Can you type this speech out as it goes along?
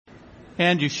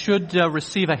And you should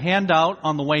receive a handout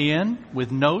on the way in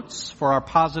with notes for our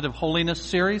Positive Holiness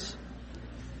series.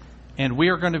 And we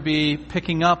are going to be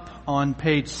picking up on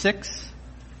page 6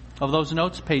 of those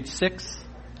notes, page 6.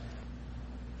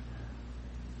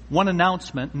 One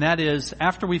announcement, and that is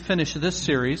after we finish this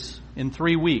series in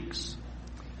 3 weeks,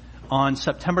 on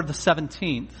September the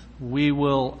 17th, we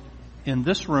will, in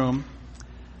this room,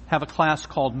 have a class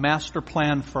called Master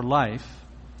Plan for Life.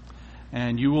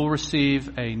 And you will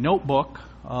receive a notebook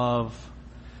of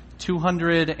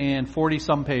 240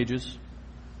 some pages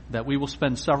that we will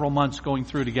spend several months going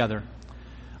through together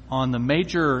on the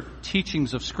major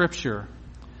teachings of Scripture,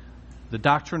 the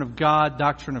doctrine of God,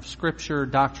 doctrine of Scripture,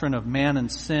 doctrine of man and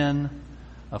sin,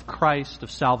 of Christ, of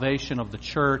salvation, of the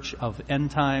church, of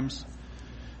end times.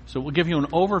 So we'll give you an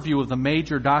overview of the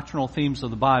major doctrinal themes of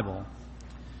the Bible.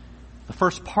 The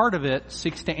first part of it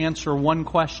seeks to answer one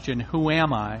question, who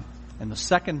am I? And the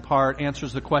second part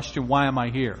answers the question, why am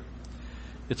I here?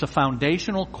 It's a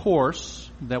foundational course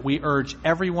that we urge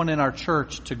everyone in our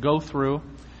church to go through,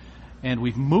 and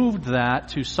we've moved that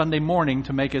to Sunday morning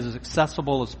to make it as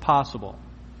accessible as possible.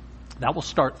 That will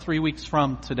start 3 weeks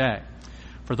from today.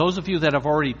 For those of you that have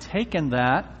already taken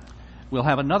that, we'll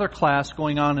have another class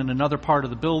going on in another part of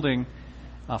the building,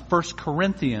 1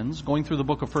 Corinthians, going through the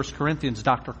book of 1 Corinthians.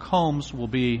 Dr. Combs will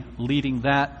be leading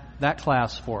that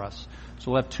class for us.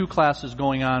 So we'll have 2 classes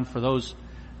going on for those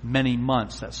many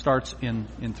months. That starts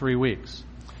in 3 weeks.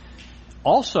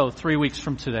 Also, 3 weeks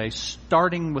from today,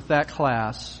 starting with that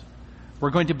class, we're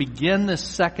going to begin this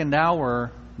second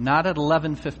hour not at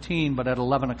 11:15, but at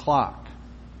 11 o'clock.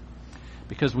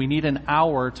 Because we need an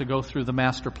hour to go through the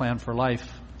Master Plan for Life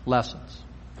lessons.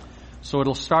 So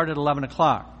it'll start at 11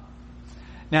 o'clock.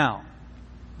 Now,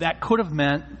 that could have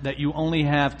meant that you only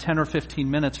have 10 or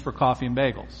 15 minutes for coffee and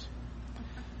bagels.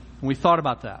 And we thought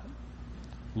about that.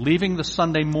 Leaving the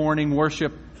Sunday morning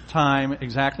worship time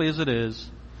exactly as it is,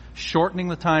 shortening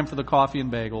the time for the coffee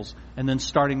and bagels, and then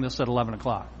starting this at 11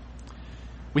 o'clock.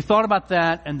 We thought about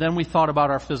that, and then we thought about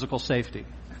our physical safety.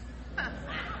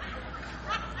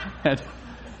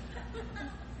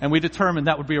 And we determined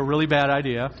that would be a really bad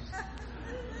idea.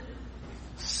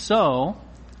 So,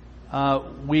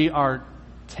 we are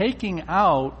taking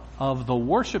out of the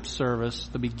worship service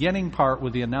the beginning part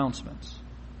with the announcements.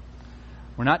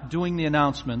 We're not doing the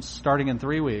announcements starting in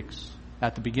 3 weeks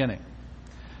at the beginning.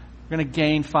 We're going to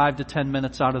gain 5 to 10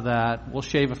 minutes out of that. We'll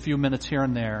shave a few minutes here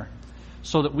and there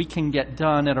so that we can get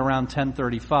done at around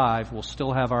 10:35. We'll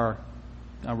still have our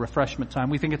refreshment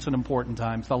time. We think it's an important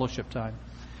time, fellowship time.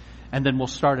 And then we'll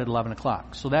start at 11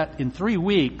 o'clock. So that in 3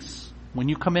 weeks, when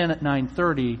you come in at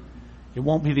 9:30, it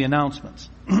won't be the announcements.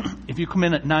 If you come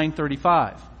in at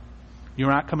 9:35,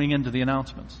 you're not coming into the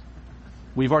announcements.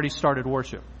 We've already started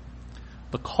worship.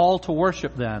 The call to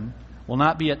worship then will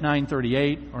not be at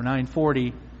 9:38 or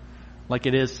 9:40 like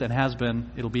it is and has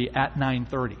been. It'll be at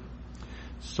 9:30.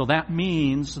 So that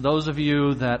means those of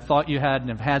you that thought you had and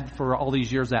have had for all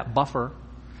these years that buffer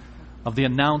of the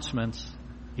announcements,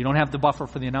 you don't have the buffer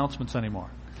for the announcements anymore.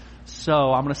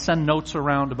 So I'm going to send notes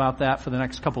around about that for the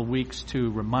next couple of weeks to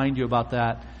remind you about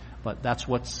that, but that's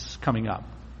what's coming up.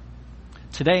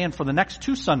 Today and for the next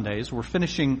 2 Sundays, we're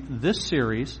finishing this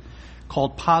series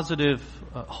called Positive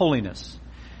Holiness.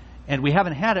 And we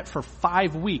haven't had it for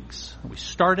 5 weeks. We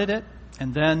started it,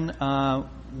 and then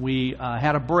we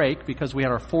had a break because we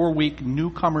had our 4-week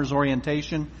newcomers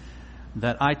orientation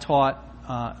that I taught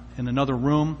in another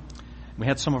room. We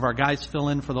had some of our guys fill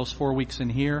in for those 4 weeks in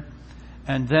here.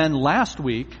 And then last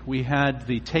week, we had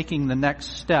the Taking the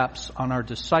Next Steps on our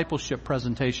discipleship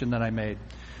presentation that I made.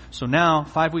 So now,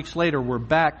 5 weeks later, we're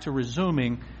back to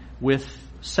resuming with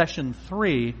session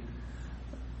 3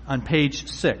 on page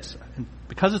 6. And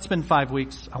because it's been 5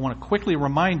 weeks, I want to quickly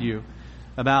remind you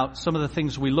about some of the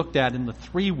things we looked at in the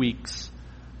 3 weeks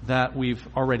that we've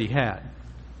already had.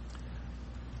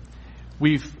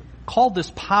 We've called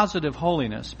this positive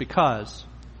holiness because,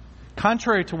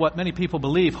 contrary to what many people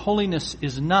believe, holiness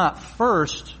is not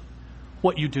first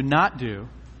what you do not do.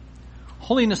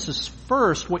 Holiness is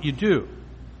first what you do.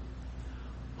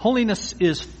 Holiness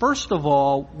is first of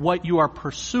all what you are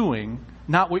pursuing,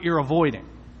 not what you're avoiding.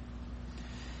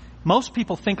 Most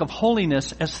people think of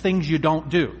holiness as things you don't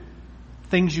do,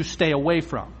 things you stay away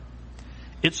from.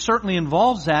 It certainly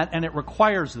involves that and it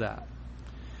requires that.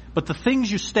 But the things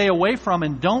you stay away from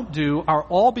and don't do are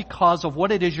all because of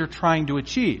what it is you're trying to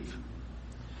achieve.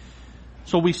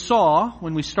 So we saw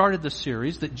when we started this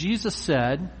series that Jesus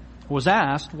was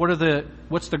asked,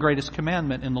 what's the greatest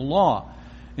commandment in the law?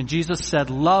 And Jesus said,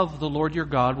 love the Lord your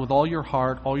God with all your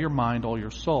heart, all your mind, all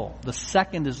your soul. The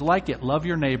second is like it, love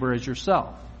your neighbor as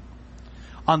yourself.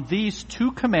 On these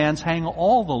two commands hang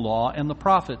all the law and the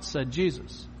prophets, said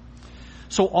Jesus.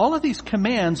 So all of these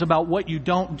commands about what you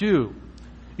don't do.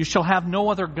 You shall have no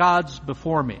other gods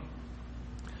before me.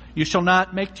 You shall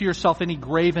not make to yourself any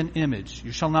graven image.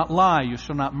 You shall not lie. You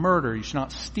shall not murder. You shall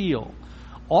not steal.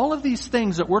 All of these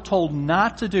things that we're told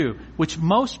not to do, which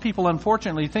most people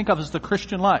unfortunately think of as the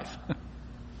Christian life.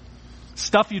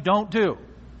 Stuff you don't do.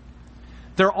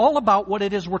 They're all about what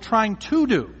it is we're trying to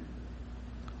do.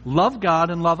 Love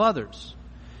God and love others.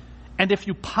 And if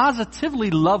you positively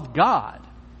love God,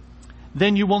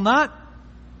 then you will not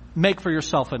make for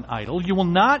yourself an idol. You will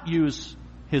not use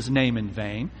His name in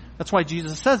vain. That's why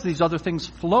Jesus says these other things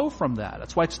flow from that.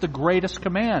 That's why it's the greatest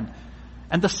command.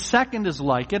 And the second is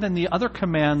like it, and the other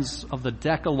commands of the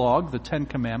Decalogue, the 10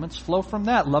 Commandments, flow from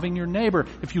that, loving your neighbor.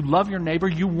 If you love your neighbor,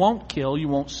 you won't kill, you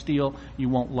won't steal, you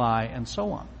won't lie, and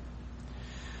so on.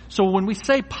 So when we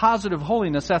say positive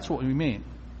holiness, that's what we mean.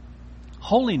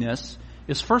 Holiness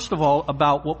is first of all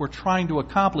about what we're trying to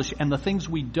accomplish, and the things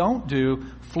we don't do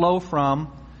flow from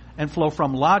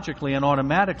logically and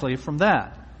automatically from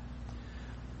that.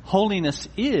 Holiness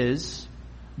is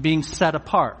being set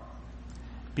apart,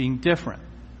 being different.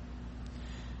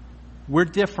 We're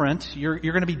different. You're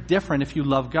going to be different if you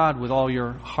love God with all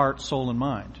your heart, soul, and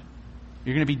mind.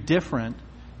 You're going to be different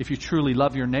if you truly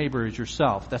love your neighbor as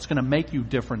yourself. That's going to make you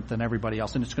different than everybody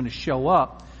else, and it's going to show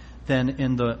up then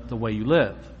in the way you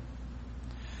live.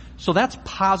 So that's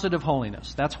positive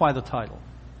holiness. That's why the title.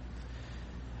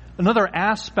 Another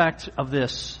aspect of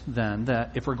this, then,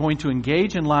 that if we're going to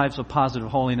engage in lives of positive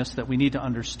holiness that we need to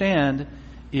understand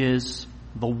is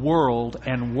the world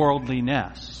and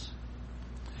worldliness.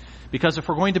 Because if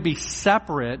we're going to be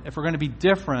separate, if we're going to be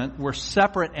different, we're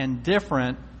separate and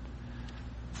different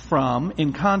from,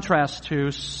 in contrast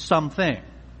to, something.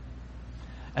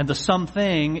 And the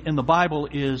something in the Bible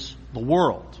is the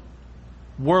world,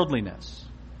 worldliness.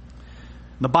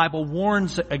 The Bible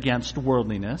warns against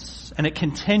worldliness, and it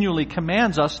continually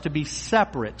commands us to be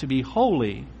separate, to be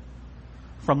holy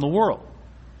from the world.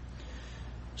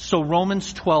 So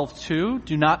Romans 12:2,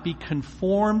 do not be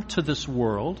conformed to this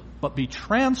world, but be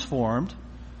transformed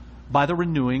by the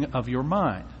renewing of your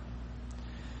mind.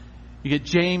 You get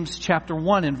James chapter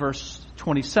 1 in verse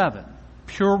 27.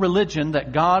 Pure religion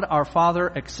that God our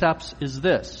Father accepts is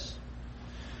this: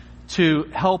 to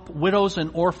help widows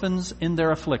and orphans in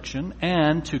their affliction,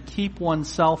 and to keep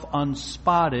oneself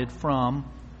unspotted from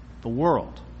the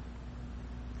world.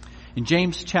 In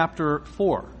James chapter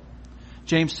 4,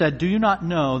 James said, do you not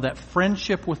know that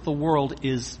friendship with the world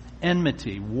is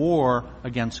enmity, war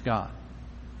against God?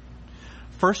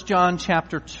 1 John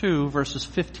chapter 2, verses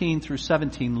 15 through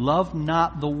 17, love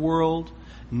not the world,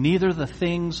 neither the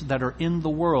things that are in the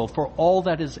world. For all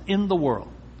that is in the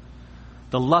world,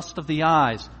 the lust of the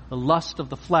eyes, the lust of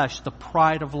the flesh, the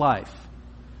pride of life,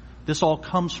 this all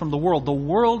comes from the world. The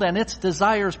world and its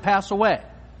desires pass away,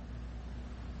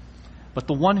 but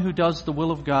the one who does the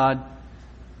will of God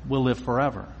will live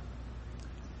forever.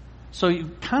 So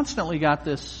you've constantly got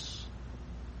this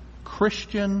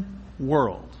Christian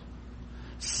world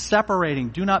separating.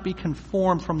 Do not be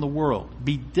conformed from the world.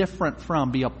 Be different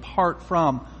from, be apart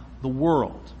from the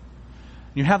world.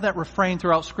 You have that refrain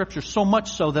throughout Scripture, so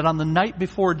much so that on the night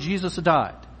before Jesus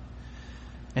died,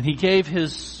 and He gave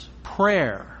His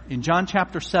prayer in John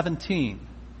chapter 17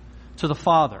 to the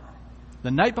Father.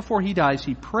 The night before He dies,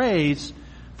 He prays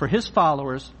for His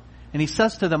followers, and He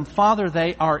says to them, Father,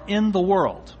 they are in the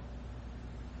world.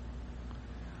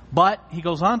 But He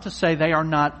goes on to say they are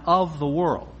not of the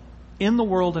world. In the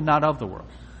world and not of the world.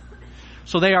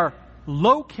 So they are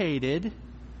located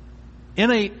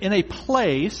in a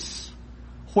place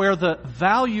where the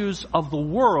values of the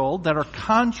world that are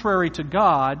contrary to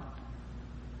God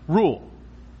rule.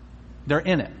 They're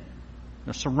in it.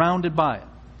 They're surrounded by it.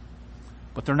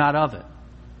 But they're not of it.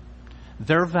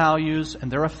 Their values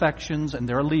and their affections and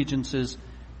their allegiances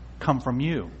come from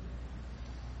you.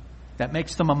 That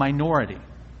makes them a minority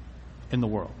in the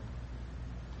world.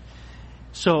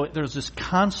 So there's this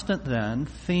constant then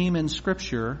theme in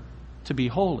Scripture to be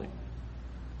holy,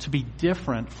 to be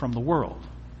different from the world.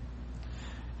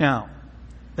 Now,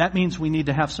 that means we need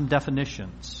to have some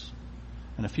definitions.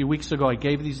 And a few weeks ago I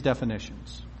gave these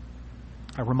definitions.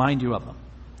 I remind you of them.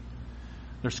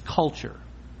 There's culture.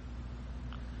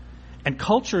 And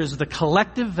culture is the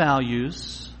collective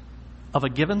values of a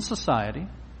given society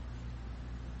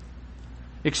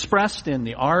expressed in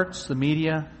the arts, the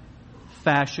media,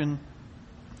 fashion,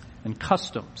 and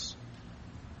customs.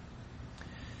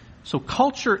 So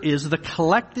culture is the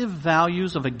collective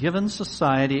values of a given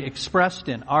society expressed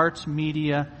in arts,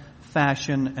 media,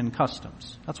 fashion, and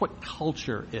customs. That's what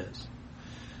culture is.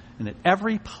 And at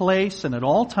every place and at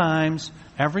all times,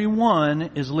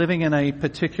 everyone is living in a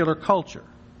particular culture.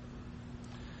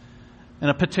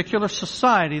 And a particular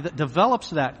society that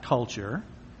develops that culture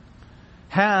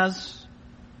has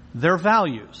their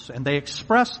values, and they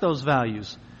express those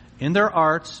values in their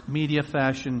arts, media,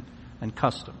 fashion, and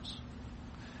customs.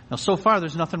 Now, so far,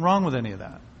 there's nothing wrong with any of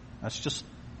that. That's just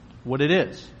what it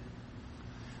is.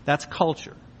 That's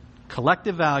culture.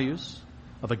 Collective values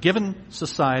of a given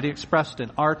society expressed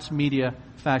in arts, media,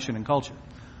 fashion, and culture.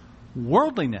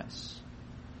 Worldliness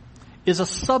is a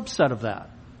subset of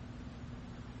that.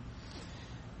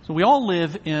 So we all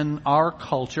live in our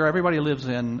culture. Everybody lives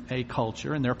in a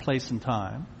culture, in their place and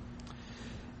time.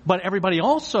 But everybody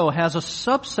also has a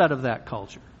subset of that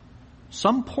culture.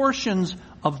 Some portions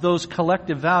of those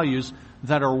collective values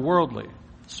that are worldly.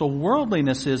 So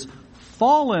worldliness is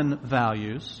fallen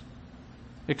values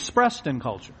expressed in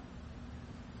culture.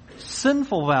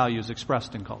 Sinful values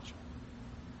expressed in culture.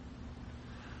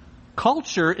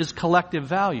 Culture is collective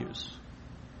values.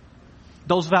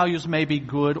 Those values may be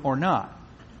good or not.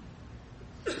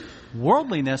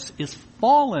 Worldliness is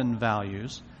fallen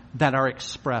values that are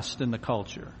expressed in the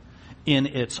culture, in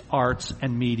its arts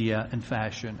and media and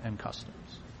fashion and customs.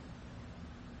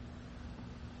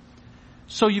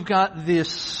 So you've got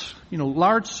this,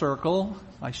 large circle.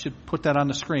 I should put that on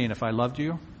the screen. If I loved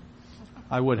you,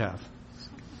 I would have.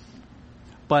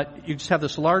 But you just have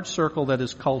this large circle that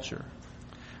is culture.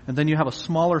 And then you have a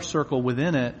smaller circle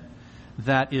within it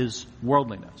that is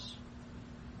worldliness.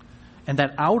 And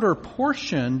that outer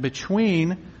portion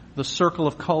between the circle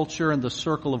of culture and the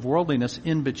circle of worldliness,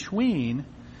 in between,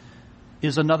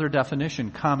 is another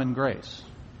definition, common grace.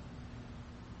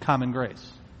 Common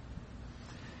grace.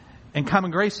 And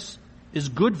common grace is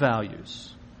good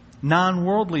values,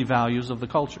 non-worldly values of the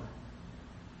culture.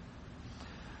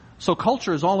 So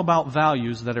culture is all about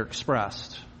values that are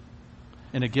expressed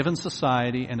in a given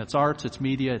society, in its arts, its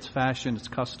media, its fashion, its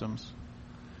customs.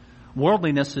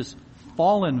 Worldliness is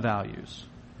fallen values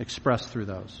expressed through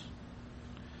those.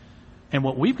 And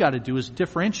what we've got to do is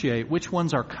differentiate which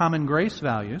ones are common grace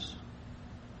values,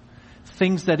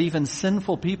 things that even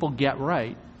sinful people get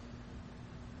right,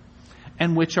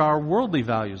 and which are worldly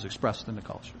values expressed in the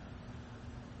culture.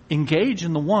 Engage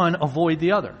in the one, avoid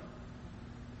the other.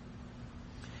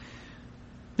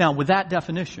 Now, with that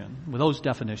definition, with those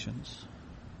definitions,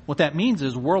 what that means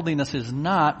is worldliness is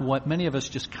not what many of us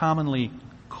just commonly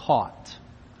caught.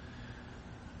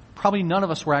 Probably none of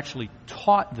us were actually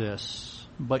taught this,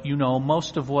 but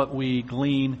most of what we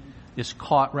glean is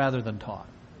caught rather than taught.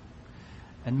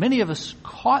 And many of us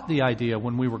caught the idea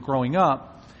when we were growing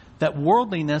up that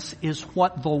worldliness is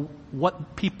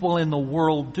what people in the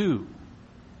world do.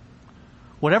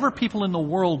 Whatever people in the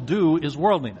world do is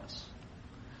worldliness.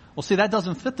 Well, see, that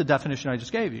doesn't fit the definition I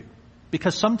just gave you,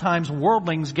 because sometimes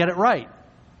worldlings get it right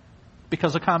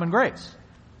because of common grace.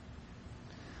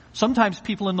 Sometimes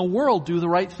people in the world do the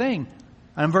right thing,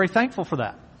 and I'm very thankful for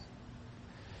that,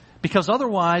 because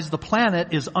otherwise the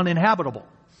planet is uninhabitable.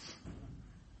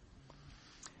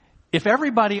 If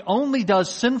everybody only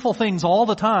does sinful things all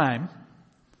the time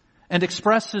and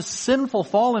expresses sinful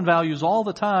fallen values all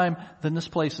the time, then this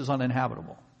place is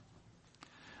uninhabitable.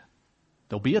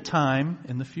 There'll be a time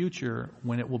in the future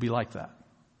when it will be like that.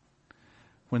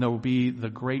 When there will be the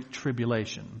great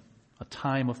tribulation, a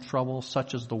time of trouble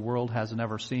such as the world has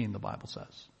never seen, the Bible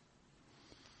says.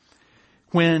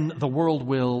 When the world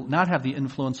will not have the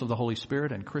influence of the Holy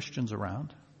Spirit and Christians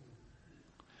around.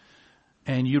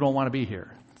 And you don't want to be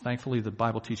here. Thankfully, the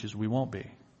Bible teaches we won't be.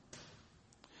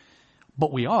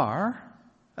 But we are,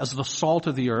 as the salt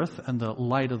of the earth and the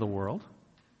light of the world.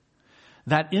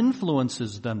 That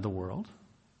influences then the world.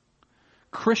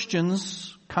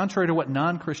 Christians, contrary to what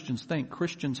non-Christians think,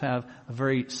 Christians have a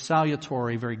very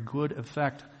salutary, very good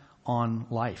effect on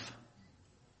life.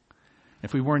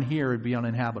 If we weren't here, it'd be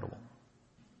uninhabitable.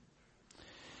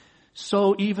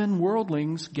 So even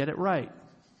worldlings get it right.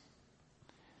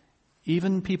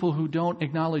 Even people who don't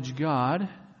acknowledge God,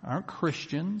 aren't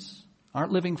Christians,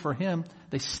 aren't living for Him,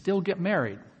 they still get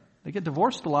married. They get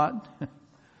divorced a lot,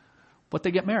 but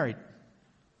they get married.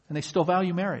 And they still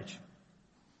value marriage.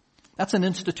 That's an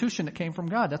institution that came from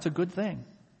God. That's a good thing.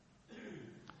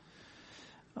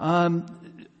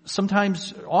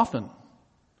 Sometimes, often,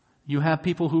 you have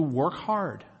people who work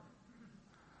hard.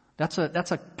 That's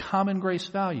a common grace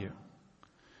value.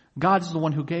 God is the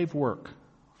one who gave work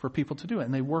for people to do it,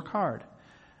 and they work hard.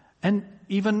 And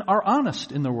even are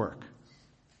honest in their work.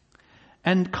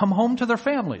 And come home to their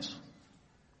families.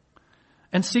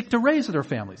 And seek to raise their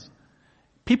families.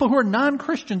 People who are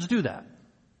non-Christians do that.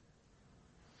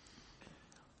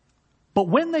 But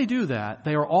when they do that,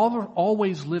 they are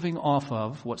always living off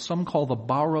of what some call the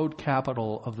borrowed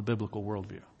capital of the biblical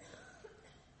worldview.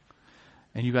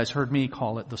 And you guys heard me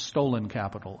call it the stolen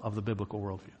capital of the biblical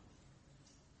worldview.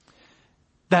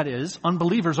 That is,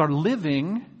 unbelievers are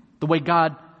living the way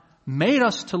God made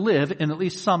us to live in at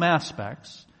least some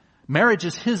aspects. Marriage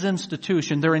is His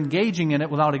institution. They're engaging in it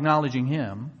without acknowledging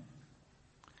Him.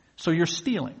 So you're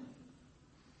stealing.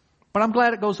 But I'm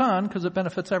glad it goes on because it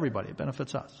benefits everybody. It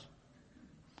benefits us.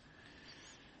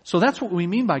 So that's what we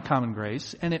mean by common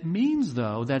grace. And it means,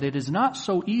 though, that it is not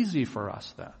so easy for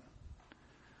us then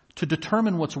to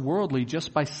determine what's worldly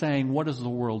just by saying, what does the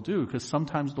world do? Because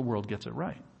sometimes the world gets it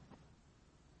right.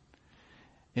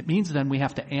 It means then we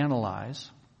have to analyze.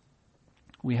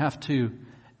 We have to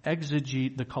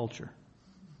exegete the culture.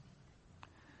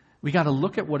 We got to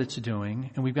look at what it's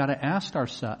doing, and we've got to ask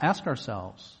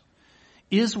ourselves,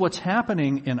 is what's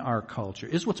happening in our culture,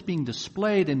 is what's being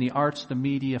displayed in the arts, the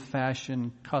media,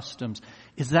 fashion, customs,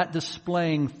 is that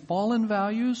displaying fallen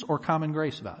values or common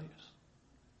grace values?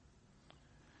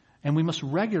 And we must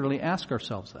regularly ask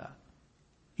ourselves that,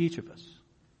 each of us.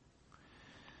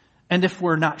 And if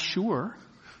we're not sure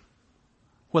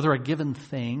whether a given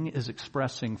thing is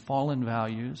expressing fallen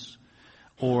values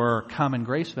or common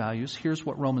grace values, here's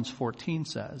what Romans 14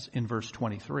 says in verse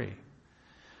 23.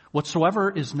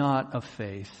 Whatsoever is not of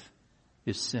faith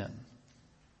is sin.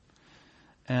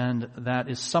 And that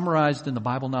is summarized in the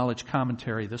Bible Knowledge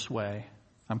Commentary this way.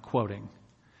 I'm quoting,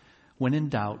 when in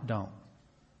doubt, don't.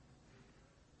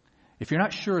 If you're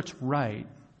not sure it's right,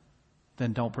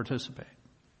 then don't participate.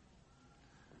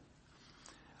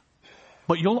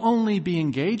 But you'll only be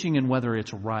engaging in whether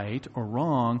it's right or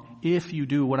wrong if you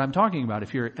do what I'm talking about.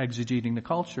 If you're exegeting the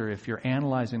culture, if you're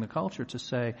analyzing the culture to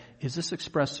say, is this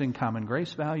expressing common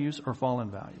grace values or fallen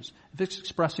values? If it's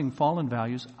expressing fallen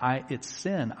values, it's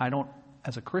sin. I don't,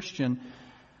 as a Christian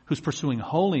who's pursuing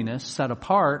holiness, set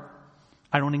apart,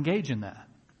 I don't engage in that.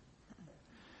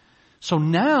 So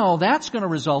now that's going to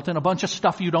result in a bunch of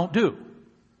stuff you don't do.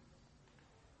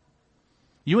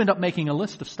 You end up making a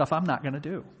list of stuff I'm not going to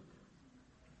do.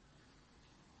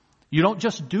 You don't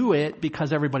just do it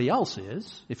because everybody else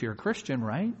is, if you're a Christian,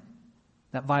 right?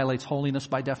 That violates holiness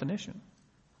by definition.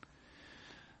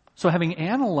 So having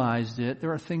analyzed it,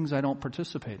 there are things I don't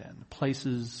participate in,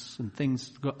 places and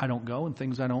things I don't go and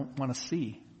things I don't want to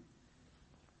see.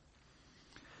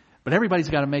 But everybody's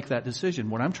got to make that decision.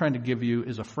 What I'm trying to give you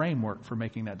is a framework for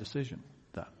making that decision.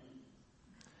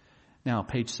 Now,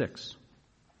 page 6.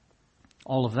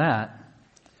 All of that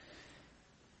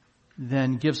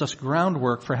then gives us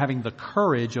groundwork for having the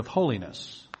courage of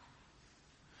holiness.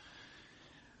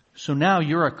 So now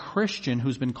you're a Christian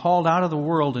who's been called out of the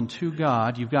world and to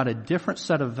God. You've got a different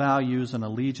set of values and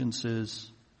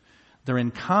allegiances. They're in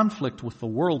conflict with the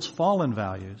world's fallen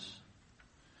values.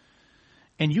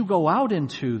 And you go out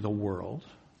into the world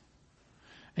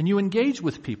and you engage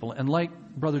with people. And like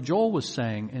Brother Joel was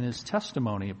saying in his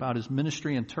testimony about his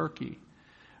ministry in Turkey,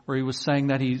 where he was saying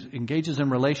that he engages in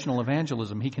relational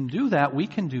evangelism. He can do that, we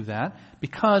can do that,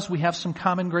 because we have some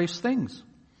common grace things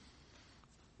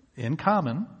in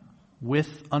common with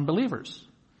unbelievers.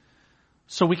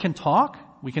 So we can talk,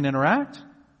 we can interact,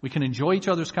 we can enjoy each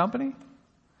other's company,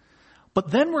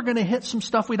 but then we're going to hit some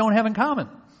stuff we don't have in common.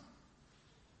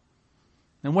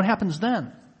 And what happens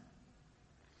then?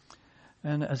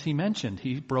 And as he mentioned,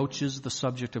 he broaches the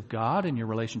subject of God and your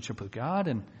relationship with God,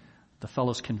 and the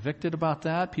fellow's convicted about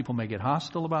that. People may get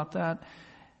hostile about that.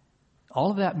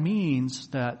 All of that means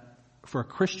that for a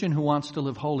Christian who wants to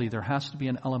live holy, there has to be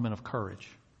an element of courage.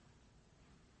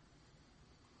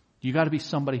 You got to be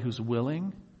somebody who's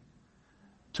willing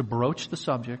to broach the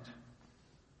subject,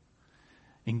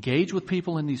 engage with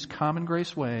people in these common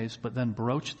grace ways, but then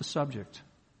broach the subject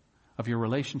of your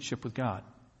relationship with God.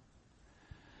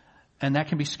 And that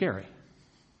can be scary.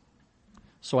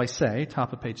 So I say,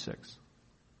 top of page 6.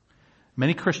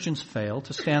 Many Christians fail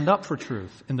to stand up for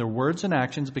truth in their words and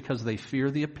actions because they fear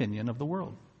the opinion of the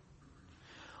world.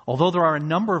 Although there are a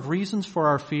number of reasons for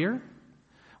our fear,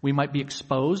 we might be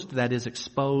exposed. That is,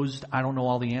 exposed, I don't know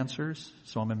all the answers,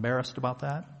 so I'm embarrassed about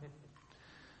that.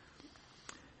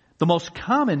 The most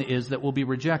common is that we'll be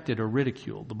rejected or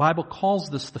ridiculed. The Bible calls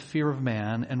this the fear of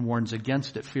man and warns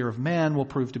against it. Fear of man will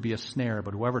prove to be a snare,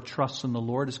 but whoever trusts in the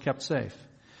Lord is kept safe.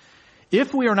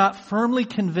 If we are not firmly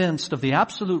convinced of the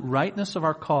absolute rightness of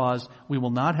our cause, we will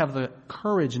not have the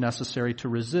courage necessary to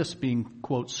resist being,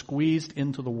 quote, squeezed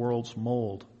into the world's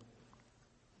mold.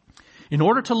 In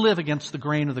order to live against the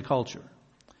grain of the culture,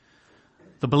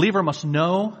 the believer must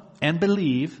know and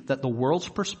believe that the world's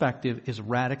perspective is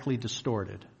radically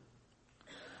distorted.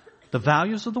 The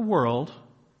values of the world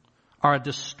are a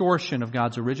distortion of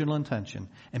God's original intention.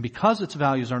 And because its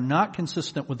values are not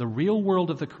consistent with the real world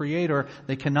of the Creator,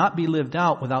 they cannot be lived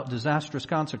out without disastrous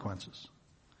consequences.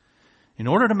 In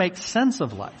order to make sense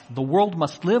of life, the world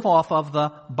must live off of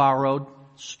the borrowed,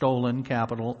 stolen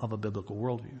capital of a biblical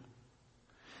worldview.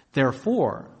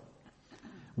 Therefore,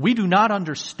 we do not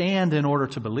understand in order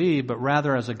to believe, but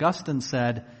rather, as Augustine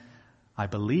said, I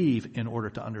believe in order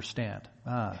to understand.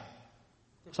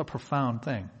 It's a profound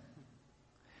thing.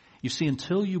 You see,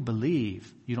 until you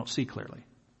believe, you don't see clearly.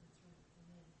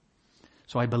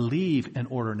 So I believe in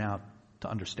order now to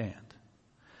understand.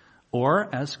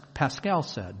 Or, as Pascal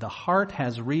said, the heart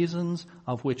has reasons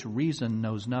of which reason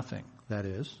knows nothing. That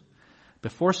is,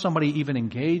 before somebody even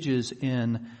engages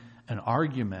in an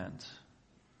argument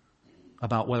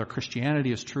about whether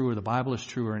Christianity is true or the Bible is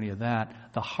true or any of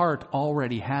that, the heart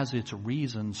already has its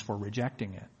reasons for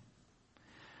rejecting it.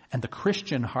 And the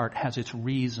Christian heart has its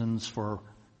reasons for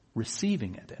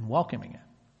receiving it and welcoming it.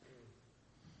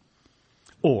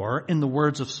 Or, in the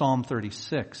words of Psalm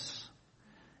 36,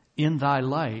 in thy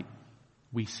light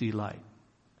we see light.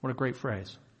 What a great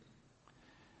phrase.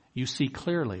 You see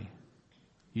clearly.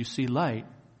 You see light,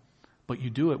 but you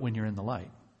do it when you're in the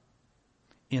light.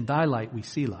 In thy light we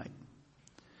see light.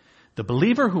 The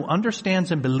believer who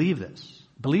understands and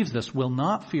believes this will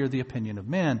not fear the opinion of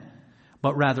man,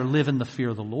 but rather live in the fear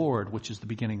of the Lord, which is the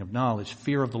beginning of knowledge.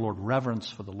 Fear of the Lord, reverence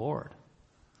for the Lord.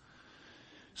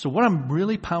 So what I'm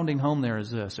really pounding home there is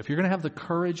this. If you're going to have the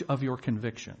courage of your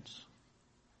convictions,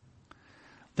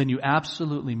 then you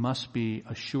absolutely must be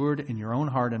assured in your own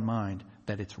heart and mind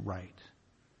that it's right.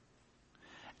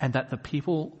 And that the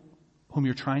people whom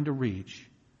you're trying to reach,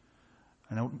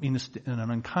 I don't mean this in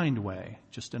an unkind way,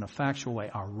 just in a factual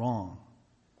way, are wrong.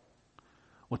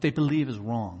 What they believe is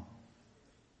wrong.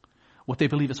 What they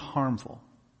believe is harmful.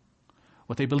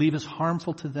 What they believe is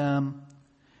harmful to them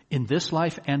in this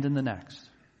life and in the next.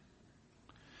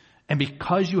 And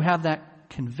because you have that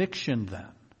conviction then,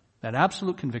 that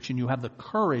absolute conviction, you have the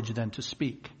courage then to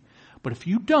speak. But if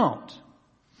you don't,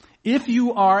 if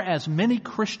you are as many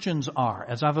Christians are,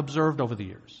 as I've observed over the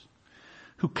years,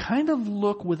 who kind of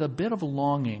look with a bit of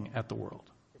longing at the world.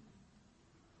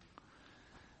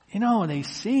 And they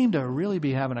seem to really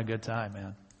be having a good time,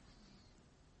 man.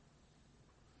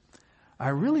 I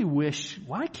really wish,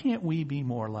 why can't we be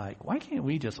more like, why can't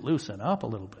we just loosen up a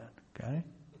little bit, okay?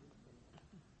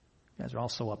 You guys are all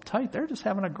so uptight. They're just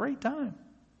having a great time.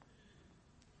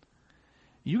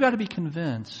 You got to be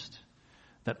convinced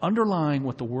that underlying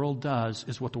what the world does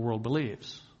is what the world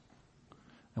believes.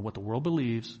 And what the world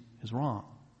believes is wrong.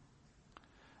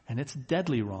 And it's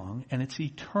deadly wrong, and it's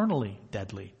eternally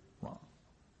deadly wrong.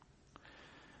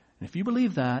 And if you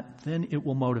believe that, then it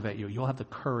will motivate you. You'll have the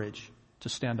courage to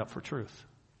stand up for truth.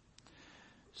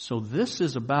 So this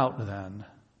is about, then,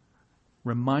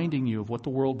 reminding you of what the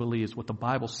world believes, what the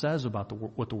Bible says about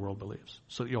what the world believes,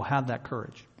 so that you'll have that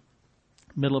courage.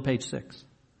 Middle of page 6.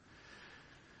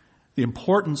 The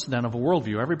importance, then, of a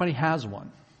worldview. Everybody has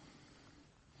one.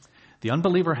 The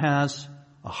unbeliever has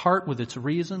a heart with its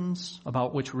reasons,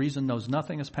 about which reason knows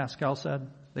nothing, as Pascal said.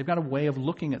 They've got a way of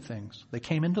looking at things. They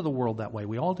came into the world that way.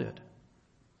 We all did.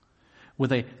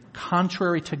 With a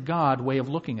contrary to God way of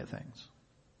looking at things.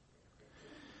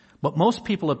 But most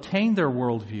people obtain their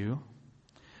worldview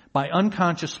by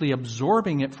unconsciously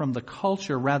absorbing it from the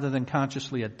culture rather than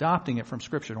consciously adopting it from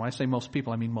Scripture. And when I say most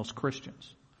people, I mean most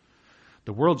Christians.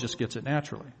 The world just gets it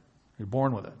naturally. You're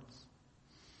born with it.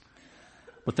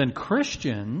 But then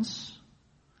Christians,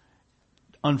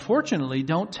 unfortunately,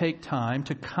 don't take time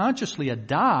to consciously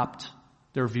adopt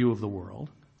their view of the world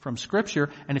from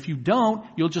Scripture. And if you don't,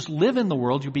 you'll just live in the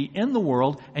world, you'll be in the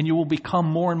world, and you will become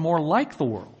more and more like the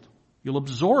world. You'll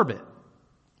absorb it.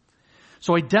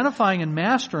 So identifying and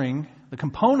mastering the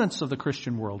components of the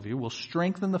Christian worldview will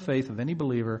strengthen the faith of any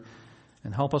believer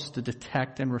and help us to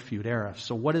detect and refute error.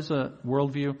 So what is a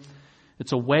worldview?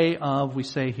 It's a way of, we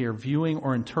say here, viewing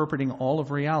or interpreting all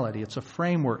of reality. It's a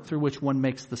framework through which one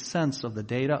makes the sense of the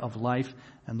data of life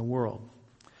and the world.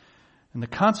 And the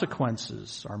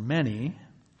consequences are many.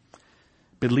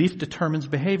 Belief determines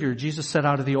behavior. Jesus said,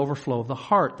 out of the overflow of the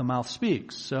heart, the mouth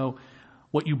speaks. So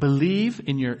what you believe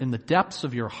in the depths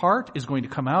of your heart is going to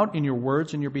come out in your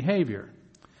words and your behavior.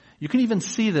 You can even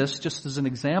see this, just as an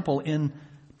example, in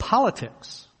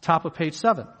politics. Top of page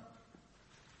 7.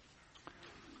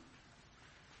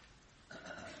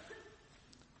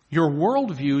 Your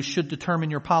worldview should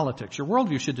determine your politics. Your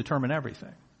worldview should determine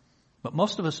everything. But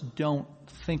most of us don't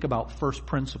think about first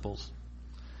principles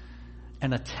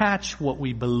and attach what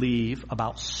we believe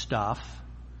about stuff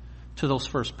to those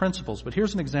first principles. But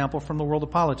here's an example from the world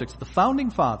of politics. The founding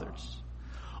fathers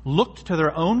looked to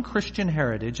their own Christian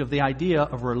heritage of the idea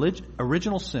of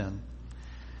original sin,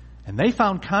 and they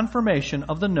found confirmation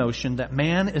of the notion that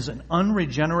man is an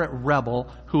unregenerate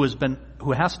rebel who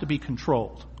has to be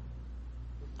controlled.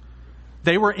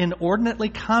 They were inordinately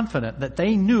confident that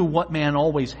they knew what man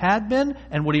always had been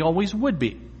and what he always would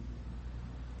be.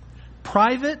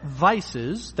 Private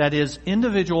vices, that is,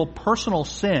 individual personal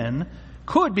sin,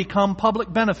 could become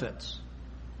public benefits.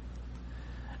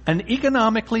 An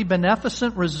economically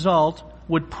beneficent result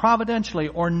would providentially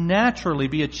or naturally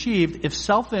be achieved if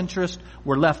self-interest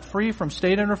were left free from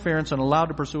state interference and allowed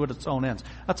to pursue its own ends.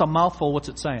 That's a mouthful. What's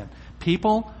it saying?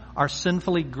 People are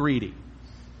sinfully greedy.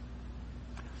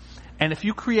 And if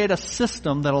you create a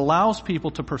system that allows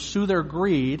people to pursue their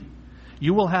greed,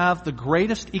 you will have the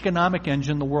greatest economic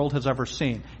engine the world has ever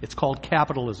seen. It's called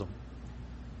capitalism.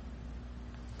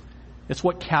 It's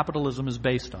what capitalism is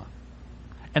based on.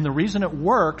 And the reason it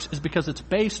works is because it's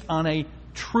based on a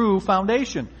true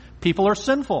foundation. People are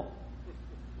sinful.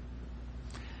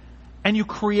 And you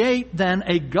create then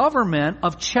a government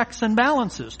of checks and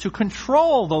balances to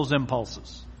control those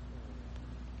impulses.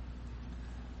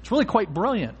 It's really quite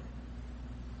brilliant.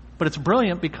 But it's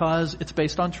brilliant because it's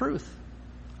based on truth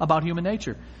about human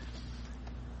nature.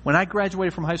 When I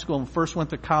graduated from high school and first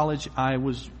went to college,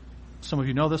 some of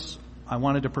you know this, I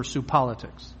wanted to pursue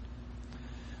politics.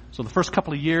 So the first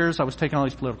couple of years, I was taking all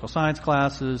these political science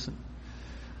classes.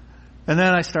 And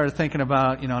then I started thinking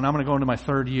about, and I'm going to go into my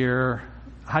third year.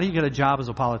 How do you get a job as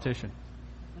a politician?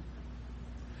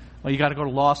 Well, you got to go to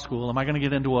law school. Am I going to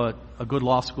get into a good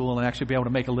law school and actually be able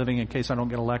to make a living in case I don't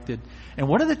get elected? And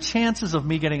what are the chances of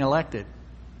me getting elected?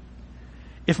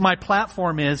 If my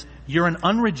platform is, you're an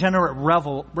unregenerate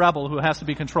rebel who has to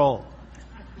be controlled.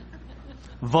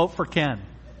 Vote for Ken.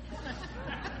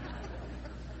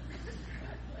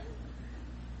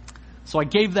 So I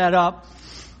gave that up.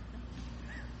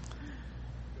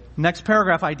 Next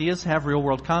paragraph, ideas have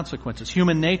real-world consequences.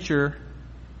 Human nature,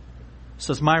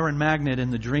 says Myron Magnet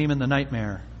in The Dream and the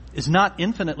Nightmare, is not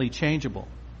infinitely changeable,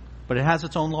 but it has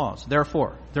its own laws.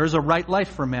 Therefore, there is a right life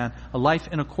for man, a life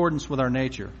in accordance with our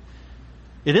nature.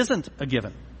 It isn't a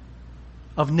given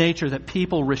of nature that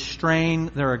people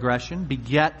restrain their aggression,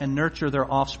 beget and nurture their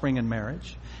offspring in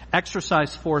marriage,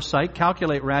 exercise foresight,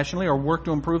 calculate rationally, or work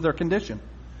to improve their condition.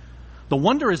 The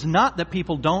wonder is not that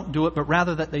people don't do it, but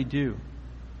rather that they do.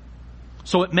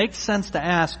 So it makes sense to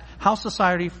ask how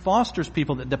society fosters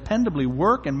people that dependably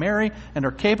work and marry and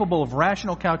are capable of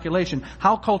rational calculation,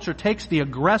 how culture takes the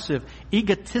aggressive,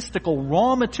 egotistical,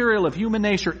 raw material of human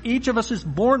nature each of us is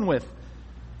born with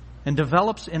and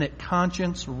develops in it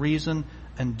conscience, reason,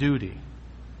 and duty.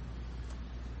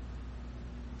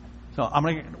 So I'm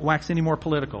not going to wax any more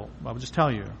political. I will just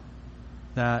tell you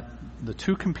that the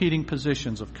two competing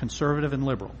positions of conservative and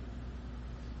liberal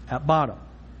at bottom,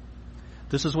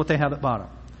 this is what they have at bottom: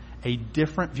 a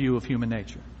different view of human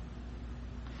nature.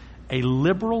 A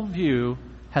liberal view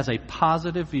has a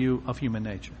positive view of human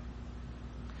nature.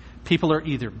 People are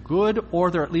either good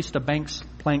or they're at least a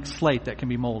blank slate that can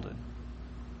be molded.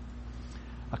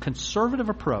 A conservative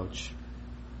approach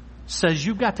says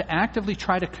you've got to actively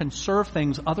try to conserve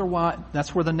things, otherwise,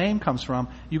 that's where the name comes from.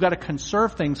 You've got to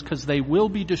conserve things because they will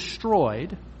be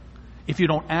destroyed if you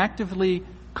don't actively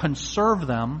conserve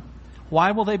them.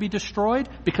 Why will they be destroyed?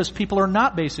 Because people are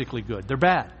not basically good. They're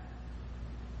bad.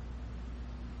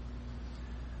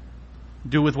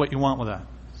 Do with what you want with that.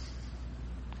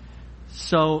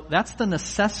 So that's the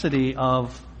necessity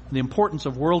of the importance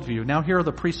of worldview. Now here are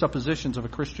the presuppositions of a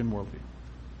Christian worldview.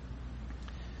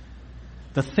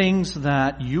 The things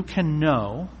that you can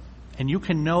know, and you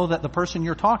can know that the person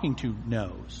you're talking to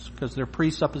knows, because they're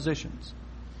presuppositions,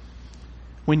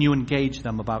 when you engage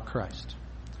them about Christ.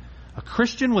 A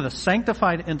Christian with a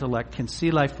sanctified intellect can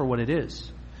see life for what it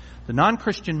is. The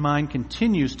non-Christian mind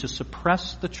continues to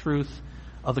suppress the truth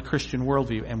of the Christian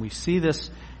worldview, and we see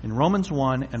this in Romans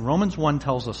 1, and Romans 1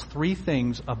 tells us three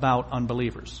things about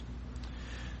unbelievers.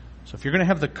 So if you're going to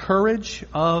have the courage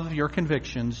of your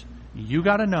convictions, you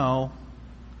got to know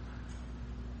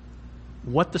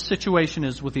what the situation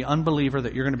is with the unbeliever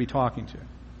that you're going to be talking to.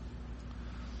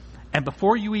 And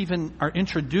before you even are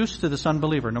introduced to this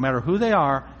unbeliever, no matter who they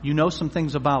are, you know some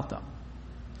things about them.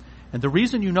 And the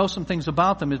reason you know some things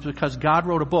about them is because God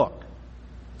wrote a book.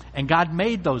 And God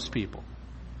made those people.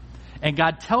 And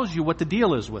God tells you what the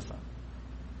deal is with them.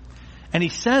 And He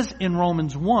says in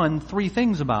Romans 1, three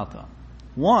things about them.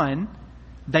 One,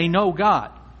 they know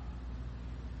God.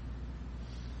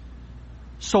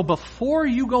 So before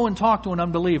you go and talk to an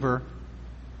unbeliever,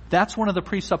 that's one of the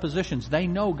presuppositions. They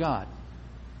know God.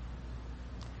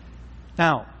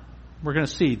 Now, we're going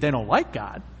to see they don't like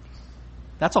God.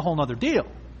 That's a whole other deal.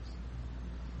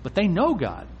 but they know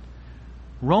God.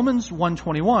 Romans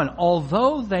 1:21,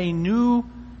 although they knew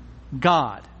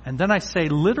God, and then I say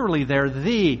literally they're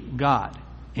the God.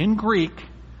 In Greek,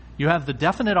 you have the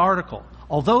definite article.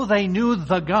 Although they knew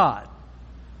the God,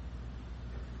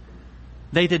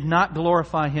 they did not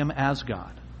glorify Him as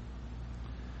God.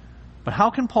 But how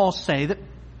can Paul say that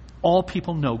all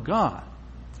people know God?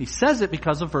 He says it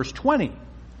because of verse 20.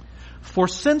 For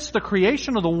since the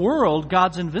creation of the world,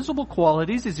 God's invisible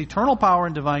qualities, His eternal power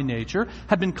and divine nature,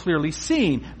 have been clearly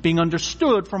seen, being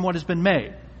understood from what has been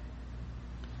made.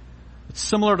 It's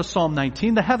similar to Psalm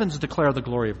 19. The heavens declare the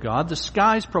glory of God. The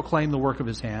skies proclaim the work of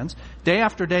His hands. Day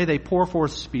after day they pour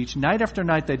forth speech. Night after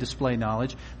night they display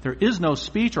knowledge. There is no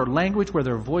speech or language where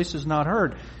their voice is not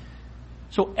heard.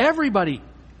 So everybody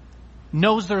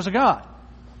knows there's a God.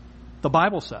 The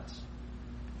Bible says.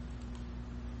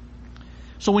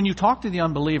 So when you talk to the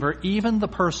unbeliever, even the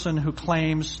person who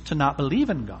claims to not believe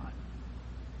in God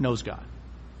knows God.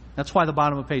 That's why the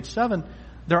bottom of page 7,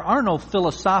 there are no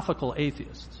philosophical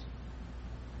atheists.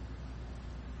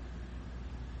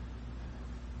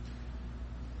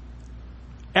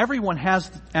 Everyone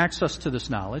has access to this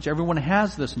knowledge. Everyone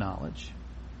has this knowledge.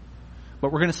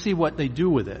 But we're going to see what they do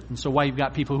with it. And so why you've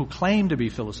got people who claim to be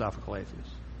philosophical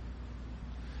atheists.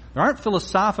 There aren't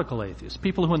philosophical atheists,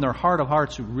 people who in their heart of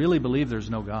hearts who really believe there's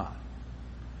no God.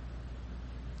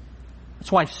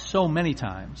 That's why so many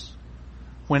times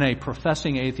when a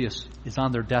professing atheist is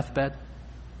on their deathbed,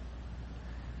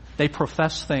 they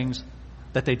profess things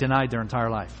that they denied their entire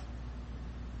life.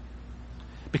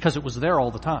 Because it was there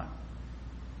all the time.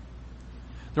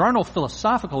 There are no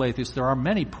philosophical atheists, there are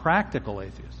many practical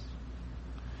atheists.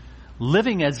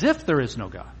 Living as if there is no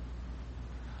God.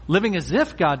 Living as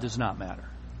if God does not matter.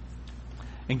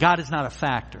 And God is not a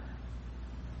factor.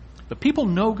 But people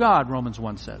know God, Romans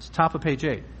 1 says, top of page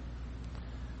 8.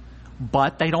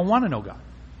 But they don't want to know God.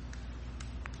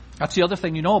 That's the other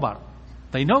thing you know about them.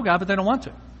 They know God, but they don't want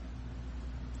to.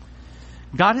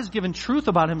 God has given truth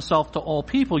about Himself to all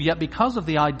people, yet because of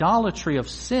the idolatry of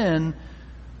sin,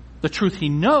 the truth He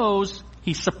knows,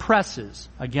 He suppresses.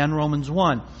 Again, Romans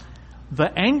 1. The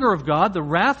anger of God, the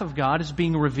wrath of God, is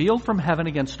being revealed from heaven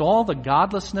against all the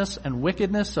godlessness and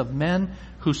wickedness of men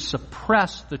who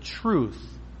suppress the truth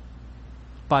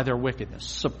by their wickedness.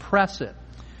 Suppress it.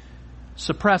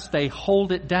 Suppress, they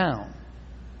hold it down.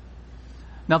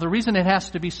 Now, the reason it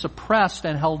has to be suppressed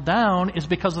and held down is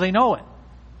because they know it.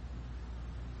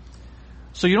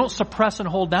 So you don't suppress and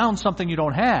hold down something you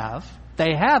don't have.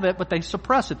 They have it, but they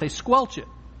suppress it. They squelch it.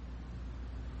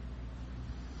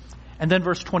 And then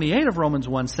verse 28 of Romans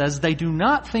 1 says, they do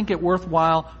not think it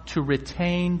worthwhile to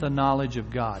retain the knowledge of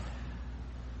God.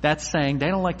 That's saying they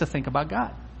don't like to think about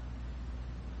God.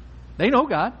 They know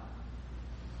God,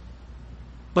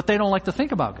 but they don't like to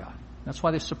think about God. That's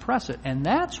why they suppress it. And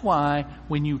that's why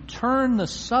when you turn the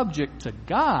subject to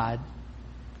God,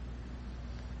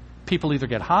 people either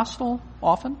get hostile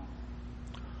often,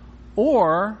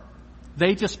 or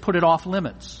they just put it off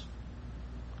limits.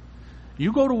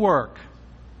 You go to work.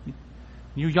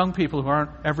 You young people who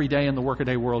aren't every day in the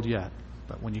workaday world yet,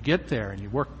 but when you get there and you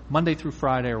work Monday through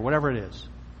Friday or whatever it is,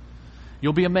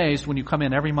 you'll be amazed when you come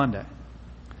in every Monday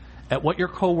at what your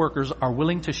coworkers are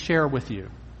willing to share with you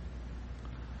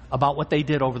about what they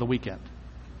did over the weekend.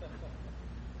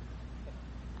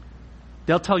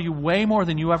 They'll tell you way more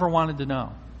than you ever wanted to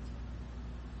know.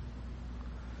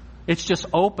 It's just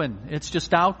open. It's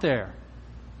just out there.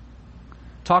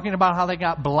 Talking about how they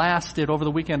got blasted over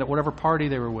the weekend at whatever party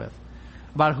they were with.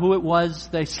 About who it was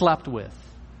they slept with.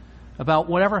 About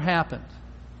whatever happened.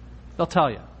 They'll tell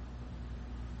you.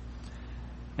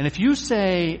 And if you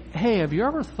say, hey, have you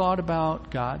ever thought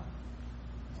about God?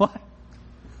 What?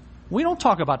 We don't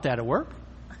talk about that at work.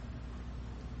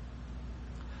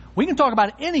 We can talk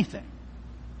about anything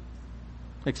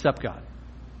except God.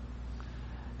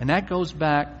 And that goes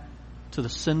back to the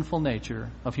sinful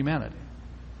nature of humanity.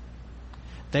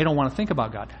 They don't want to think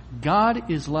about God. God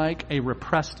is like a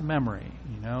repressed memory,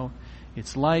 you know.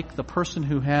 It's like the person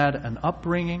who had an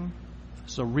upbringing.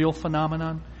 It's a real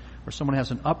phenomenon where someone has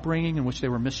an upbringing in which they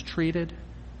were mistreated,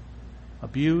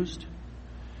 abused,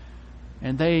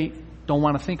 and they don't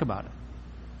want to think about it.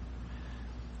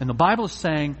 And the Bible is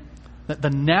saying that the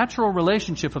natural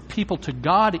relationship of people to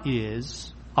God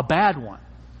is a bad one.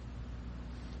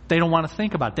 They don't want to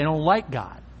think about it. They don't like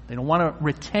God. They don't want to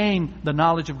retain the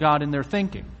knowledge of God in their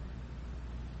thinking.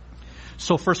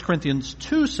 So 1 Corinthians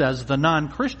 2 says the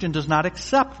non-Christian does not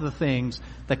accept the things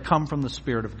that come from the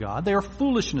Spirit of God. They are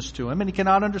foolishness to him, and he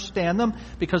cannot understand them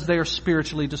because they are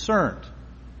spiritually discerned.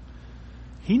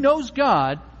 He knows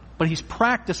God, but he's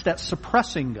practiced at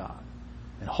suppressing God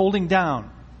and holding down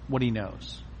what he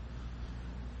knows.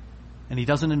 And he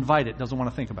doesn't invite it, doesn't want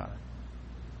to think about it.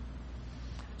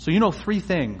 So you know three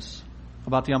things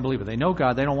about the unbeliever. They know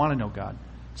God, they don't want to know God.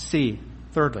 C,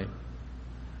 thirdly,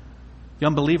 the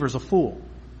unbeliever is a fool.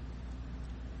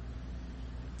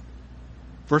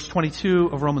 Verse 22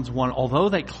 of Romans 1, although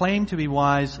they claimed to be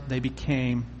wise, they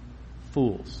became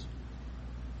fools.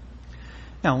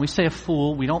 Now, when we say a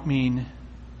fool, we don't mean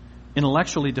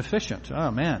intellectually deficient.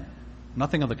 Oh man,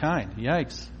 nothing of the kind.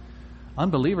 Yikes.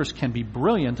 Unbelievers can be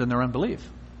brilliant in their unbelief.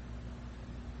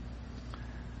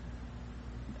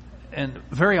 And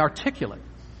very articulate.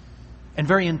 And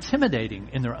very intimidating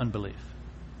in their unbelief.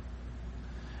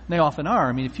 And they often are.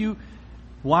 I mean, if you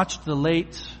watched the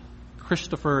late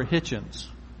Christopher Hitchens,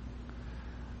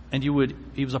 and he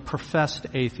was a professed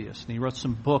atheist, and he wrote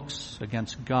some books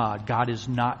against God. God is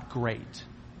not great,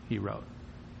 he wrote.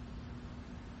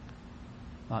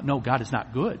 No, God is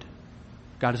not good.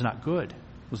 God is not good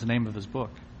was the name of his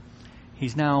book.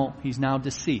 He's now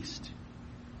deceased.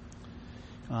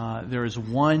 There is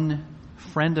one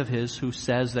friend of his who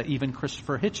says that even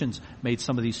Christopher Hitchens made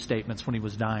some of these statements when he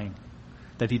was dying,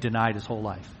 that he denied his whole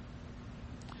life.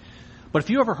 But if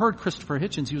you ever heard Christopher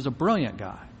Hitchens, he was a brilliant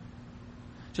guy.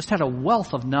 Just had a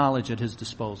wealth of knowledge at his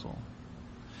disposal.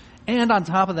 And on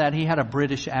top of that, he had a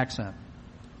British accent,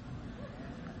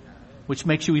 which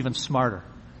makes you even smarter.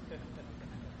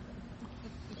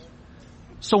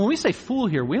 So when we say fool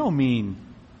here, we don't mean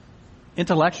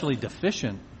intellectually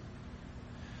deficient.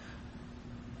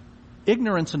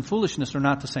 Ignorance and foolishness are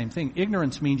not the same thing.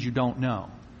 Ignorance means you don't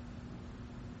know.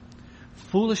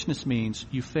 Foolishness means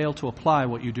you fail to apply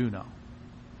what you do know.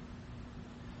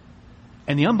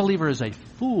 And the unbeliever is a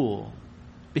fool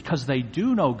because they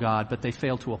do know God, but they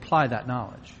fail to apply that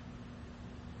knowledge.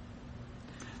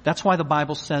 That's why the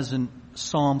Bible says in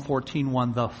Psalm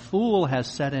 14:1, the fool has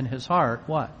said in his heart,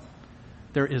 what?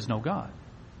 There is no God.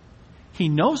 He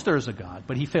knows there is a God,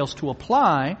 but he fails to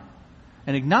apply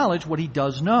and acknowledge what he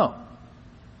does know.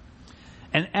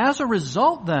 And as a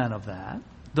result then of that,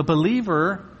 the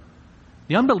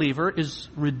unbeliever is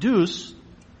reduced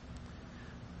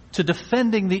to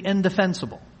defending the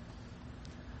indefensible.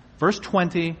 Verse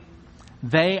 20,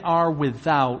 they are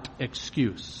without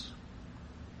excuse.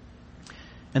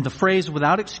 And the phrase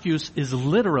without excuse is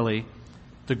literally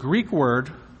the Greek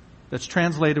word that's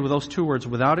translated with those two words,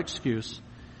 without excuse,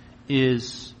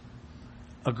 is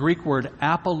a Greek word,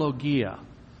 apologia.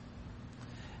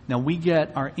 Now we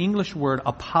get our English word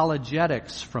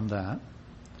apologetics from that.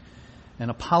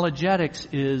 And apologetics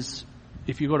is,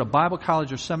 if you go to Bible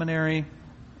college or seminary,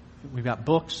 we've got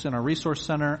books in our resource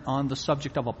center on the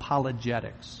subject of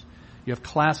apologetics. You have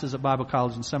classes at Bible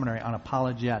college and seminary on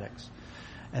apologetics.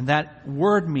 And that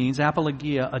word means,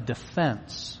 apologia, a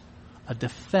defense. A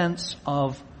defense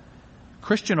of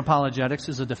Christian apologetics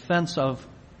is a defense of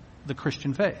the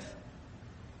Christian faith.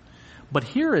 But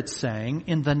here it's saying,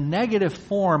 in the negative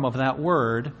form of that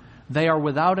word, they are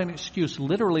without an excuse.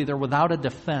 Literally, they're without a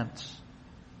defense.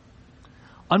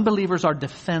 Unbelievers are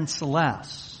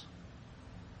defenseless.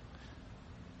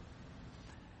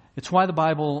 It's why the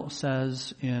Bible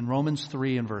says in Romans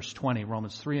 3 and verse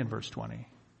 20,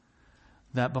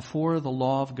 that before the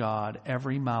law of God,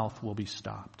 every mouth will be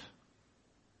stopped.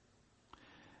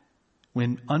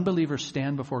 When unbelievers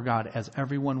stand before God, as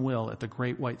everyone will, at the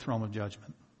great white throne of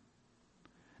judgment,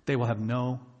 they will have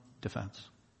no defense.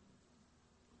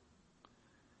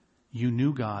 You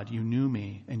knew God, you knew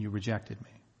me, and you rejected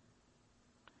me.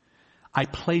 I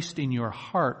placed in your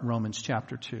heart, Romans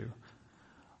chapter 2,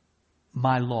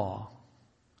 my law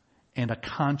and a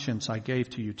conscience I gave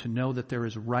to you to know that there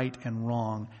is right and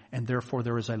wrong, and therefore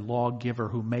there is a lawgiver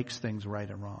who makes things right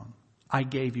and wrong. I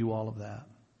gave you all of that,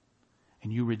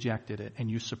 and you rejected it, and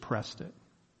you suppressed it.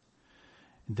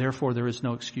 And therefore there is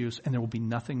no excuse, and there will be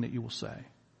nothing that you will say.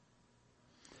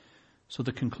 So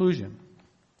the conclusion,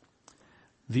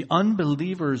 the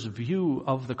unbeliever's view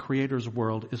of the Creator's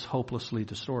world is hopelessly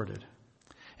distorted.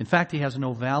 In fact, he has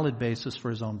no valid basis for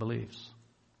his own beliefs.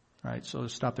 Right? So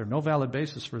stop there. No valid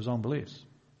basis for his own beliefs.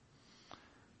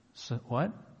 So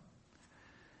what?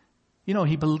 You know,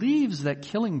 he believes that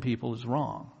killing people is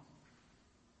wrong.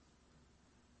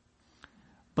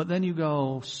 But then you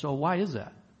go, so why is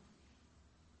that?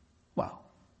 Well,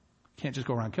 you can't just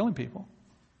go around killing people.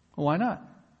 Well, why not?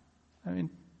 I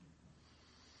mean,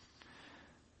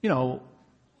 you know,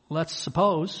 let's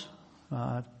suppose,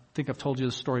 I think I've told you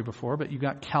this story before, but you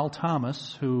got Cal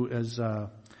Thomas, who is a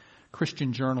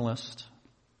Christian journalist.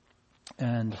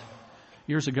 And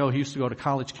years ago, he used to go to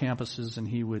college campuses and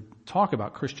he would talk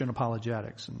about Christian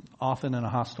apologetics, and often in a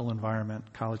hostile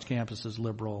environment, college campuses,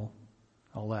 liberal,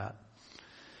 all that.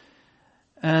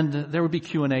 And there would be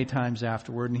Q&A times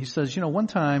afterward. And he says, one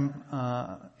time,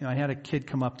 I had a kid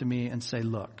come up to me and say,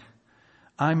 look,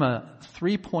 I'm a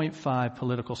 3.5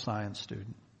 political science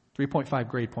student, 3.5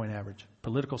 grade point average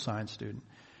political science student.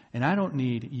 And I don't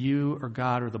need you or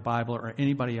God or the Bible or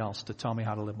anybody else to tell me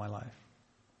how to live my life.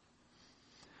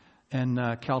 And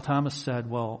Cal Thomas said,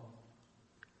 well,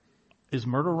 is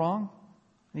murder wrong?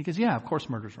 And he goes, yeah, of course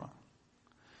murder's wrong.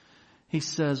 He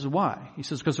says, why? He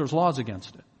says, because there's laws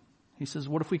against it. He says,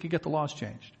 what if we could get the laws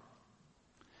changed?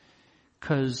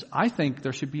 Because I think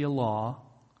there should be a law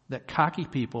that cocky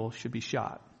people should be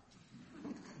shot.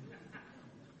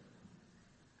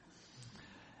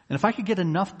 And if I could get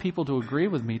enough people to agree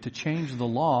with me to change the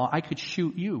law, I could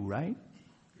shoot you, right?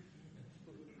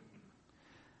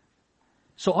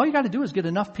 So all you got to do is get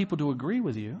enough people to agree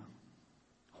with you,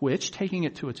 which, taking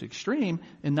it to its extreme,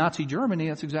 in Nazi Germany,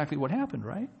 that's exactly what happened,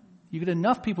 right? You get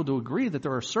enough people to agree that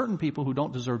there are certain people who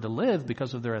don't deserve to live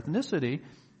because of their ethnicity,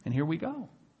 and here we go.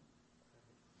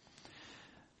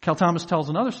 Cal Thomas tells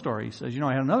another story. He says,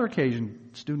 I had another occasion,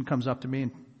 a student comes up to me,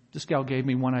 and this gal gave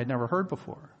me one I'd never heard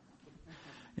before.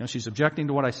 She's objecting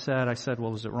to what I said. I said,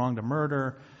 well, is it wrong to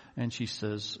murder? And she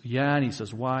says, yeah. And he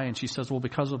says, why? And she says, well,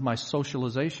 because of my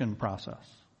socialization process.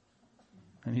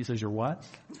 And he says, you're what?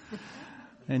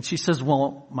 And she says,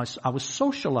 well, I was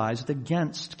socialized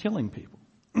against killing people.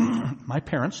 My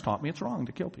parents taught me it's wrong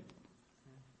to kill people.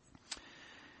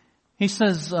 He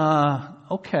says,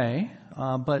 okay,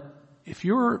 but if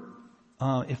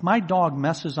my dog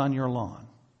messes on your lawn,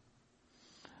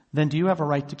 then do you have a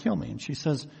right to kill me? And she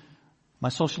says, my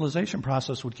socialization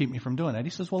process would keep me from doing that. He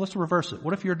says, well, let's reverse it.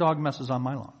 What if your dog messes on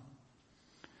my lawn?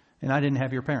 And I didn't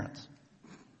have your parents.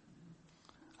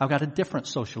 I've got a different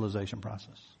socialization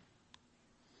process.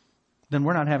 Then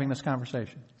we're not having this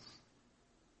conversation.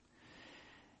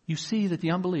 You see that the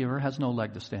unbeliever has no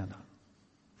leg to stand on.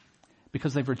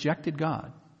 Because they've rejected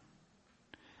God.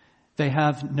 They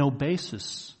have no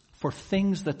basis for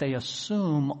things that they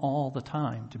assume all the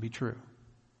time to be true.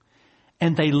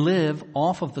 And they live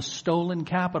off of the stolen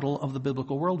capital of the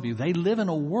biblical worldview. They live in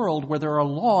a world where there are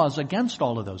laws against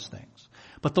all of those things.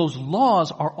 But those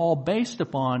laws are all based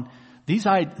upon these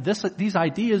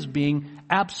ideas being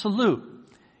absolute.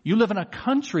 You live in a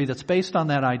country that's based on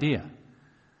that idea.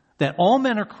 That all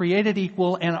men are created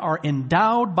equal and are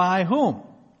endowed by whom?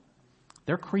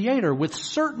 Their Creator with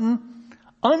certain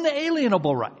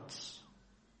unalienable rights.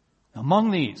 Among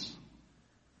these,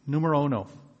 numero uno,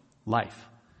 life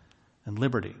and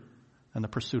liberty and the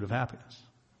pursuit of happiness.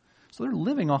 So they're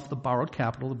living off the borrowed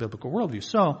capital of the biblical worldview.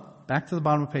 So, back to the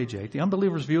bottom of page 8, the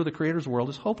unbeliever's view of the Creator's world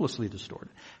is hopelessly distorted,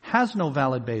 has no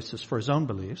valid basis for his own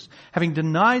beliefs. Having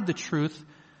denied the truth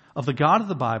of the God of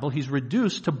the Bible, he's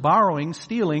reduced to borrowing,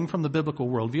 stealing from the biblical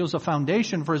worldview as a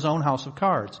foundation for his own house of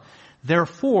cards.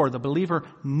 Therefore, the believer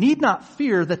need not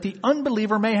fear that the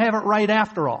unbeliever may have it right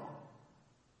after all.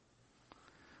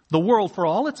 The world, for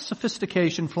all its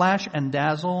sophistication, flash and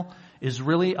dazzle, is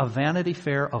really a vanity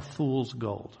fair of fool's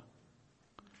gold.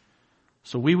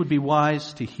 So we would be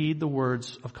wise to heed the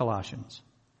words of Colossians.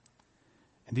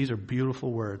 And these are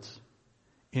beautiful words.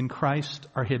 In Christ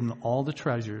are hidden all the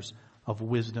treasures of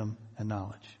wisdom and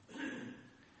knowledge.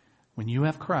 When you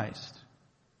have Christ,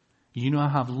 you now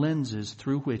have lenses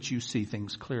through which you see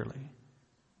things clearly.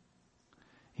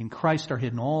 In Christ are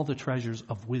hidden all the treasures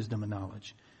of wisdom and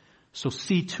knowledge. So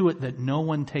see to it that no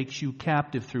one takes you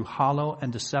captive through hollow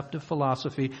and deceptive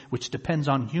philosophy, which depends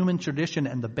on human tradition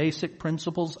and the basic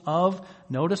principles of,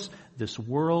 notice, this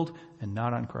world and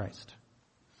not on Christ.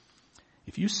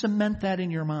 If you cement that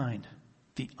in your mind,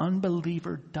 the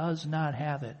unbeliever does not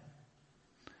have it.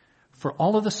 For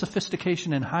all of the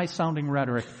sophistication and high-sounding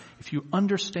rhetoric, if you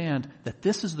understand that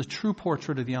this is the true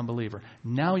portrait of the unbeliever,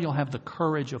 now you'll have the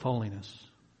courage of holiness.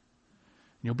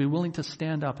 You'll be willing to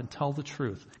stand up and tell the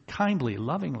truth, kindly,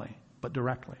 lovingly, but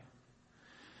directly.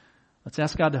 Let's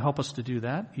ask God to help us to do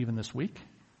that, even this week,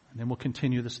 and then we'll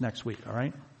continue this next week, all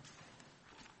right?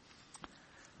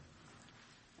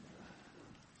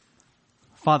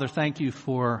 Father, thank you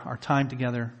for our time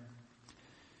together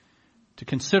to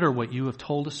consider what you have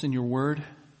told us in your word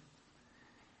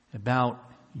about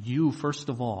you, first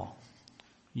of all.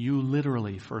 You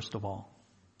literally, first of all.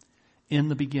 In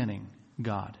the beginning,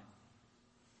 God.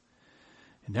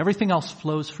 And everything else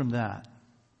flows from that.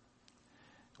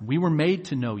 We were made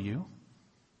to know you.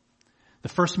 The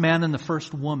first man and the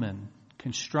first woman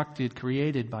constructed,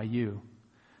 created by you,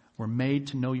 were made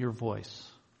to know your voice.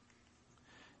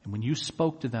 And when you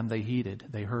spoke to them, they heeded,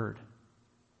 they heard.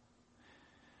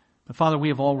 But Father, we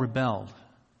have all rebelled.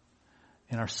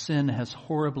 And our sin has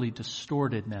horribly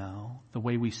distorted now the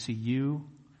way we see you,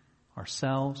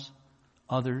 ourselves,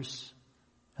 others,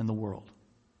 and the world.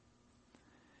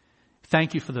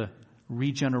 Thank you for the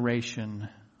regeneration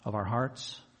of our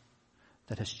hearts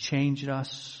that has changed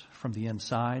us from the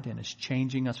inside and is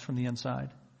changing us from the inside.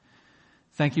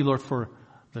 Thank you, Lord, for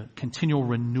the continual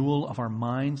renewal of our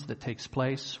minds that takes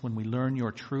place when we learn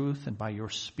your truth, and by your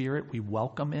Spirit we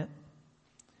welcome it.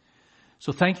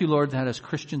 So thank you, Lord, that as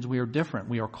Christians we are different.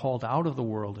 We are called out of the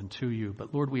world and to you,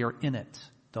 but Lord, we are in it,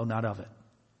 though not of it.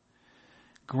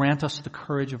 Grant us the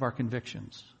courage of our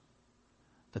convictions,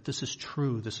 that this is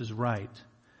true, this is right.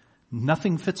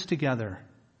 Nothing fits together.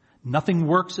 Nothing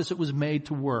works as it was made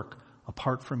to work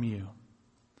apart from you.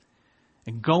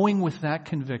 And going with that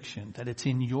conviction that it's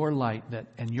in your light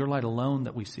and your light alone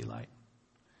that we see light.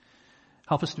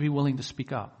 Help us to be willing to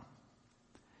speak up.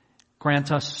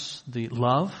 Grant us the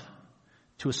love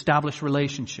to establish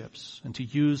relationships and to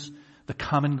use the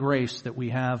common grace that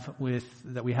we have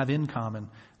in common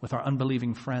with our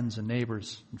unbelieving friends and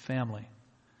neighbors and family.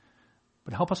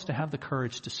 But help us to have the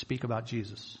courage to speak about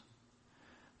Jesus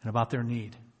and about their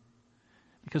need.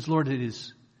 Because, Lord, it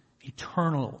is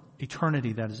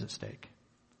eternity that is at stake.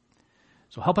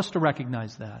 So help us to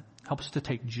recognize that. Help us to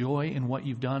take joy in what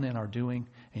you've done and are doing,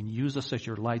 and use us as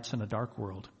your lights in a dark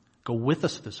world. Go with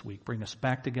us this week. Bring us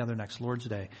back together next Lord's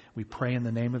Day. We pray in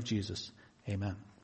the name of Jesus. Amen.